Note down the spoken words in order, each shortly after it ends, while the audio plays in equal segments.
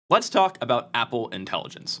Let's talk about Apple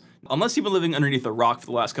Intelligence. Unless you've been living underneath a rock for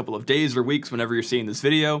the last couple of days or weeks whenever you're seeing this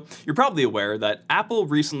video, you're probably aware that Apple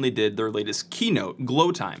recently did their latest keynote,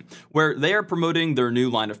 Glow Time, where they are promoting their new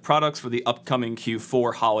line of products for the upcoming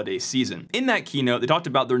Q4 holiday season. In that keynote, they talked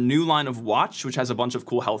about their new line of watch, which has a bunch of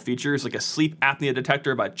cool health features like a sleep apnea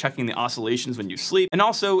detector by checking the oscillations when you sleep, and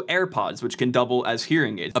also AirPods, which can double as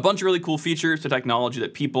hearing aids. A bunch of really cool features to technology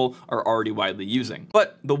that people are already widely using.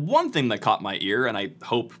 But the one thing that caught my ear, and I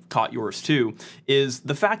hope caught yours too, is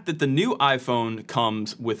the fact that the new iPhone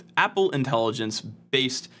comes with Apple Intelligence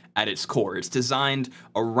based at its core. It's designed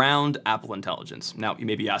around Apple Intelligence. Now, you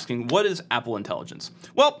may be asking, what is Apple Intelligence?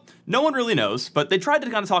 Well, no one really knows, but they tried to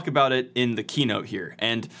kind of talk about it in the keynote here.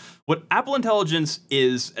 And what Apple Intelligence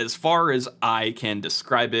is, as far as I can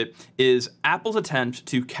describe it, is Apple's attempt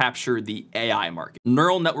to capture the AI market.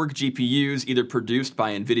 Neural network GPUs, either produced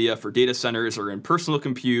by NVIDIA for data centers or in personal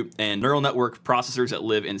compute, and neural network processors that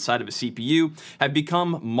live inside of a CPU, have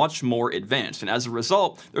become much more advanced. And as a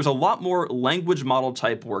result, there's a lot more language model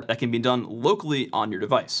type work that can be done locally on your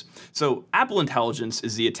device. So Apple Intelligence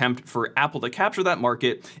is the attempt for Apple to capture that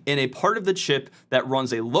market in a part of the chip that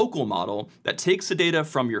runs a local model that takes the data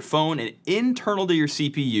from your phone and internal to your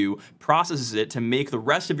CPU processes it to make the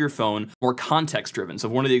rest of your phone more context driven. So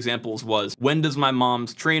one of the examples was, when does my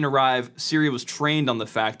mom's train arrive? Siri was trained on the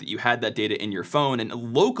fact that you had that data in your phone and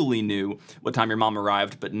locally knew what time your mom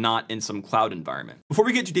arrived, but not in some cloud environment. Before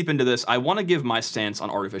we get too deep into this, I want to give my stance on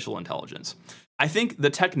artificial intelligence. I think the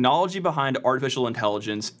technology behind artificial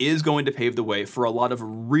intelligence is going to pave the way for a lot of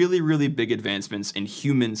really big advancements in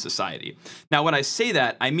human society. Now, when I say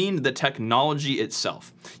that, I mean the technology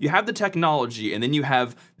itself. You have the technology, and then you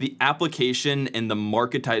have the application and the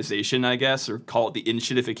marketization, I guess, or call it the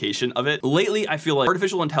inshitification of it. Lately, I feel like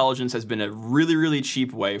artificial intelligence has been a really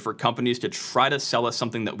cheap way for companies to try to sell us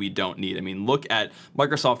something that we don't need. I mean, look at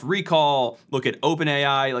Microsoft Recall, look at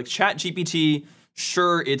OpenAI, like ChatGPT.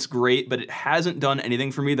 Sure, it's great, but it hasn't done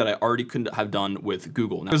anything for me that I already couldn't have done with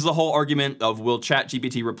Google. Now, there's the whole argument of, will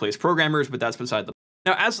ChatGPT replace programmers, but that's beside the point.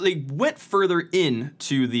 Now, as they went further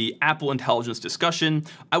into the Apple Intelligence discussion,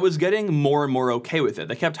 I was getting more and more okay with it.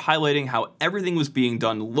 They kept highlighting how everything was being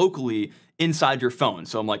done locally inside your phone.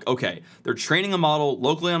 So I'm like, okay, they're training a model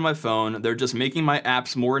locally on my phone. They're just making my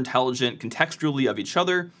apps more intelligent contextually of each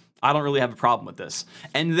other. I don't really have a problem with this.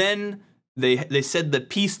 And then they said the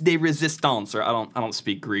piece de resistance, or I don't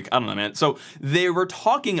speak Greek, I don't know, man. So they were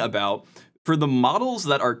talking about, for the models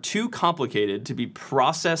that are too complicated to be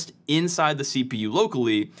processed inside the CPU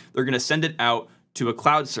locally, they're gonna send it out to a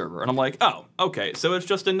cloud server. And I'm like, oh, okay, so it's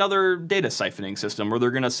just another data siphoning system where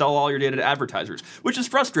they're gonna sell all your data to advertisers, which is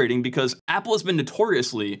frustrating because Apple has been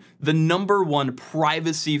notoriously the #1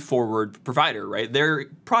 privacy forward provider, right? Their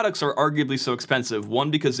products are arguably so expensive,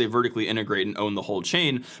 one, because they vertically integrate and own the whole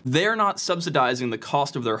chain. They're not subsidizing the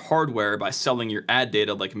cost of their hardware by selling your ad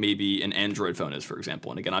data like maybe an Android phone is, for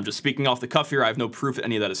example. And again, I'm just speaking off the cuff here. I have no proof that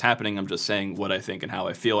any of that is happening. I'm just saying what I think and how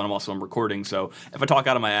I feel, and I'm recording, so if I talk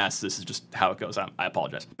out of my ass, this is just how it goes. I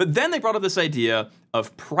apologize. But then they brought up this idea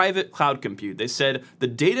of private cloud compute. They said the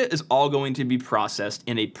data is all going to be processed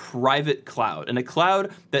in a private cloud, in a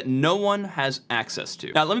cloud that no one has access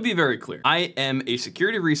to. Now, let me be very clear. I am a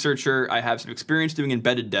security researcher. I have some experience doing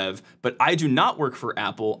embedded dev, but I do not work for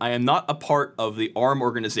Apple. I am not a part of the ARM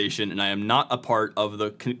organization, and I am not a part of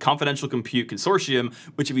the Confidential Compute Consortium,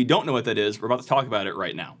 which, if you don't know what that is, we're about to talk about it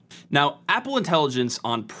right now. Now, Apple Intelligence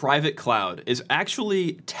on private cloud is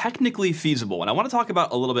actually technically feasible, and I want to talk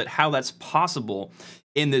about a little bit how that's possible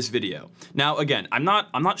in this video. Now, again, I'm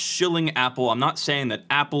not shilling Apple. I'm not saying that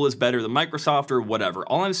Apple is better than Microsoft or whatever.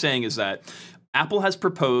 All I'm saying is that Apple has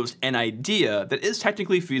proposed an idea that is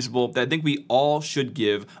technically feasible that I think we all should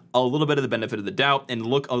give a little bit of the benefit of the doubt and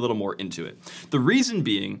look a little more into it. The reason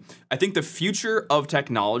being, I think the future of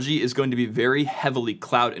technology is going to be very heavily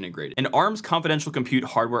cloud integrated, and ARM's confidential compute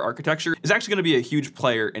hardware architecture is actually going to be a huge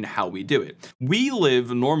player in how we do it. We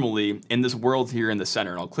live normally in this world here in the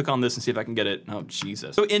center, and I'll click on this and see if I can get it. Oh,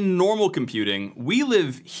 Jesus. So in normal computing, we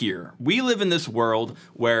live here. We live in this world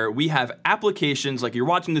where we have applications, like you're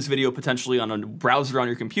watching this video potentially on a browser on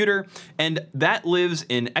your computer, and that lives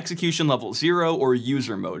in execution level 0 or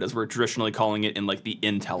user mode, as we're traditionally calling it in like the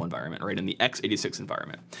Intel environment, right, in the x86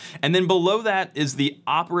 environment. And then below that is the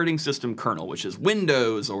operating system kernel, which is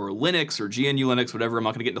Windows or Linux or GNU Linux, whatever. I'm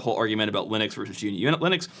not gonna get into the whole argument about Linux versus GNU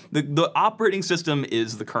Linux. The operating system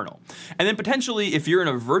is the kernel. And then potentially, if you're in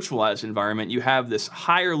a virtualized environment, you have this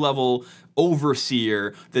higher level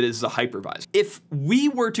overseer that is the hypervisor. If we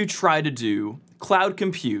were to try to do cloud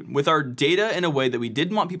compute with our data in a way that we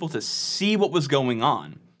didn't want people to see what was going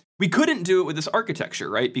on, We couldn't do it with this architecture,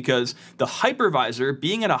 right? Because the hypervisor,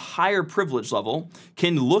 being at a higher privilege level,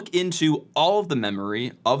 can look into all of the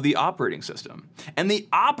memory of the operating system. And the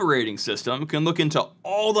operating system can look into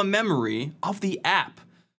all the memory of the app.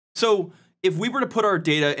 So if we were to put our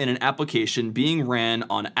data in an application being ran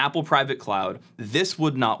on Apple Private Cloud, this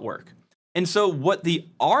would not work. And so what the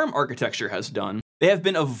ARM architecture has done, they have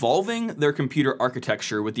been evolving their computer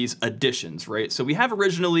architecture with these additions, right? So we have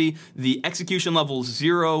originally the execution levels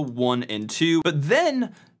 0, 1, and 2, but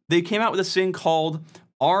then they came out with this thing called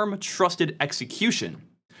ARM Trusted Execution,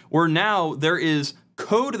 where now there is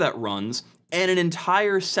code that runs and an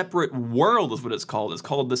entire separate world is what it's called. It's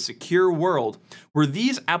called the secure world, where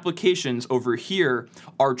these applications over here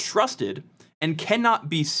are trusted and cannot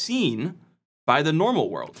be seen by the normal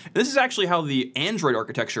world. And this is actually how the Android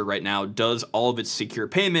architecture right now does all of its secure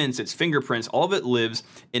payments, its fingerprints, all of it lives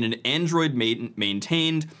in an Android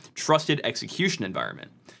maintained trusted execution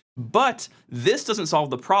environment. But this doesn't solve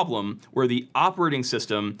the problem where the operating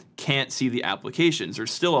system can't see the applications.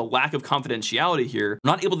 There's still a lack of confidentiality here.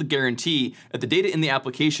 We're not able to guarantee that the data in the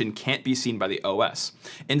application can't be seen by the OS.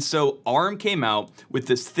 And so ARM came out with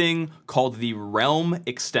this thing called the Realm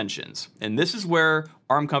extensions. And this is where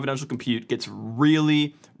ARM Confidential Compute gets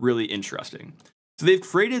really, really interesting. So they've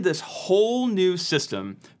created this whole new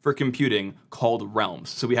system for computing called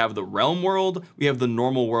realms. So we have the realm world, we have the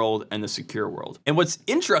normal world, and the secure world. And what's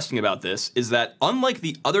interesting about this is that unlike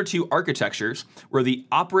the other two architectures where the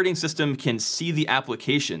operating system can see the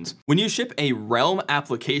applications, when you ship a realm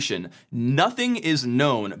application, nothing is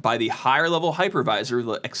known by the higher level hypervisor,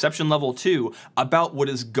 the exception level 2, about what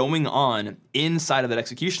is going on inside of that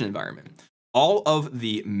execution environment. All of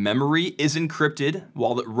the memory is encrypted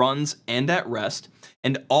while it runs and at rest,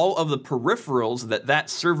 and all of the peripherals that that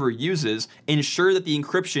server uses ensure that the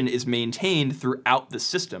encryption is maintained throughout the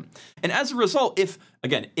system. And as a result, if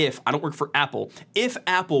I don't work for Apple, if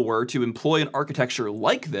Apple were to employ an architecture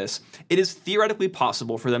like this, it is theoretically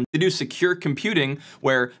possible for them to do secure computing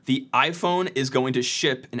where the iPhone is going to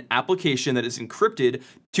ship an application that is encrypted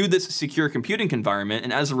to this secure computing environment,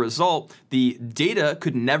 and as a result, the data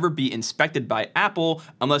could never be inspected by Apple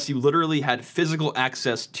unless you literally had physical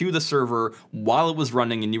access to the server while it was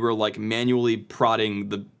running and you were like manually prodding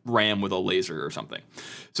the RAM with a laser or something.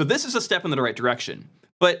 So this is a step in the right direction.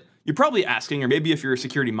 But you're probably asking, or maybe if you're a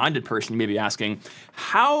security-minded person, you may be asking,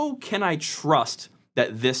 how can I trust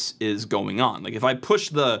that this is going on? Like if I push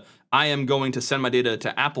the I am going to send my data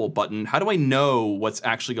to Apple button, how do I know what's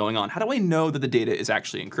actually going on? How do I know that the data is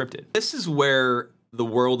actually encrypted? This is where the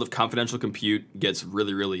world of confidential compute gets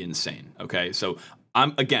really, really insane, okay? So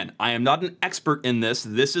I am not an expert in this.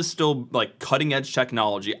 This is still like cutting edge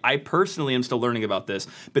technology. I personally am still learning about this,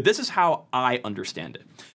 but this is how I understand it.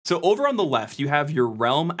 So over on the left, you have your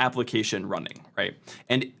Realm application running, right?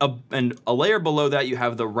 And a layer below that, you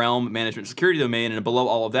have the Realm management security domain, and below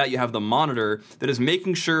all of that, you have the monitor that is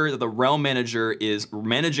making sure that the Realm manager is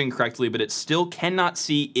managing correctly, but it still cannot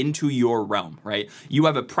see into your realm, right? You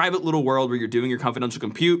have a private little world where you're doing your confidential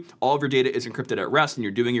compute, all of your data is encrypted at rest, and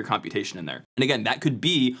you're doing your computation in there. And again, that could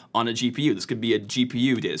be on a GPU. This could be a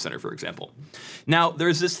GPU data center, for example. Now,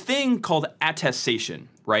 there's this thing called attestation,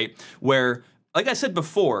 right? Where, like I said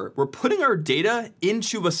before, we're putting our data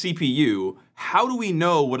into a CPU. How do we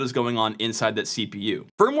know what is going on inside that CPU?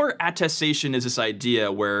 Firmware attestation is this idea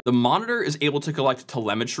where the monitor is able to collect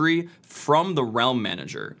telemetry from the Realm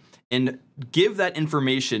manager and give that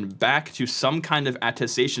information back to some kind of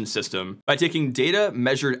attestation system by taking data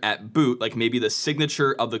measured at boot, like maybe the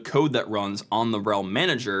signature of the code that runs on the Realm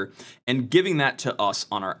manager, and giving that to us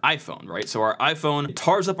on our iPhone, right? So our iPhone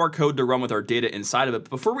tars up our code to run with our data inside of it.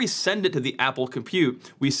 But before we send it to the Apple compute,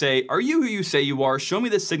 we say, are you who you say you are? Show me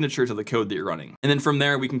the signatures of the code that you're running. And then from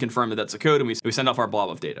there, we can confirm that that's a code, and we send off our blob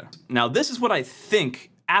of data. Now, this is what I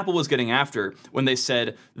think Apple was getting after when they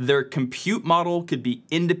said their compute model could be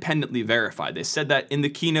independently verified. They said that in the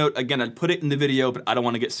keynote. Again, I'd put it in the video, but I don't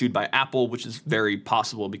want to get sued by Apple, which is very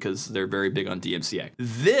possible because they're very big on DMCA.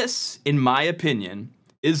 This, in my opinion,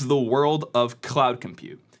 is the world of cloud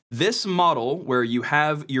compute. This model where you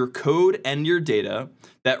have your code and your data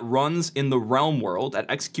that runs in the Realm world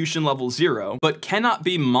at execution level 0, but cannot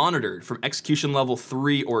be monitored from execution level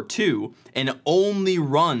 3 or 2, and only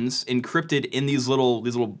runs encrypted in these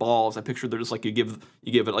little balls. I picture they're just like you give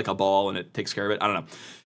it like a ball and it takes care of it. I don't know.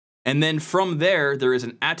 And then from there is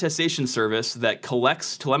an attestation service that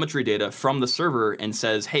collects telemetry data from the server and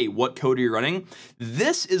says, hey, what code are you running?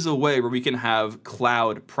 This is a way where we can have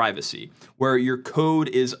cloud privacy, where your code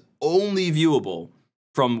is only viewable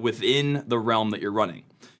from within the realm that you're running.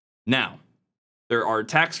 Now, There are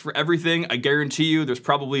attacks for everything. I guarantee you there's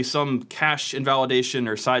probably some cache invalidation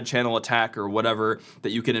or side channel attack or whatever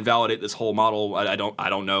that you can invalidate this whole model. I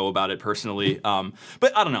don't know about it personally,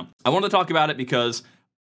 but I don't know. I wanted to talk about it because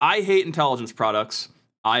I hate intelligence products.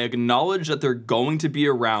 I acknowledge that they're going to be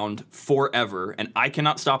around forever, and I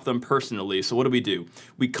cannot stop them personally. So what do?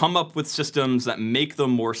 We come up with systems that make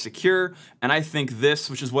them more secure, and I think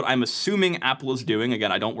this, which is what I'm assuming Apple is doing,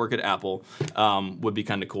 again, I don't work at Apple, would be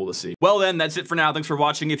kind of cool to see. Well then, that's it for now. Thanks for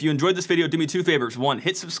watching. If you enjoyed this video, do me 2 favors. 1,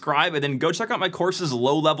 hit subscribe, and then go check out my courses,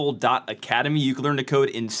 lowlevel.academy. You can learn to code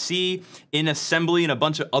in C, in assembly, and a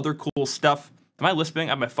bunch of other cool stuff. Am I lisping?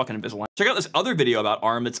 I have my fucking Invisalign. Check out this other video about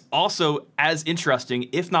ARM. It's also as interesting,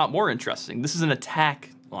 if not more interesting. This is an attack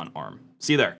on ARM. See you there.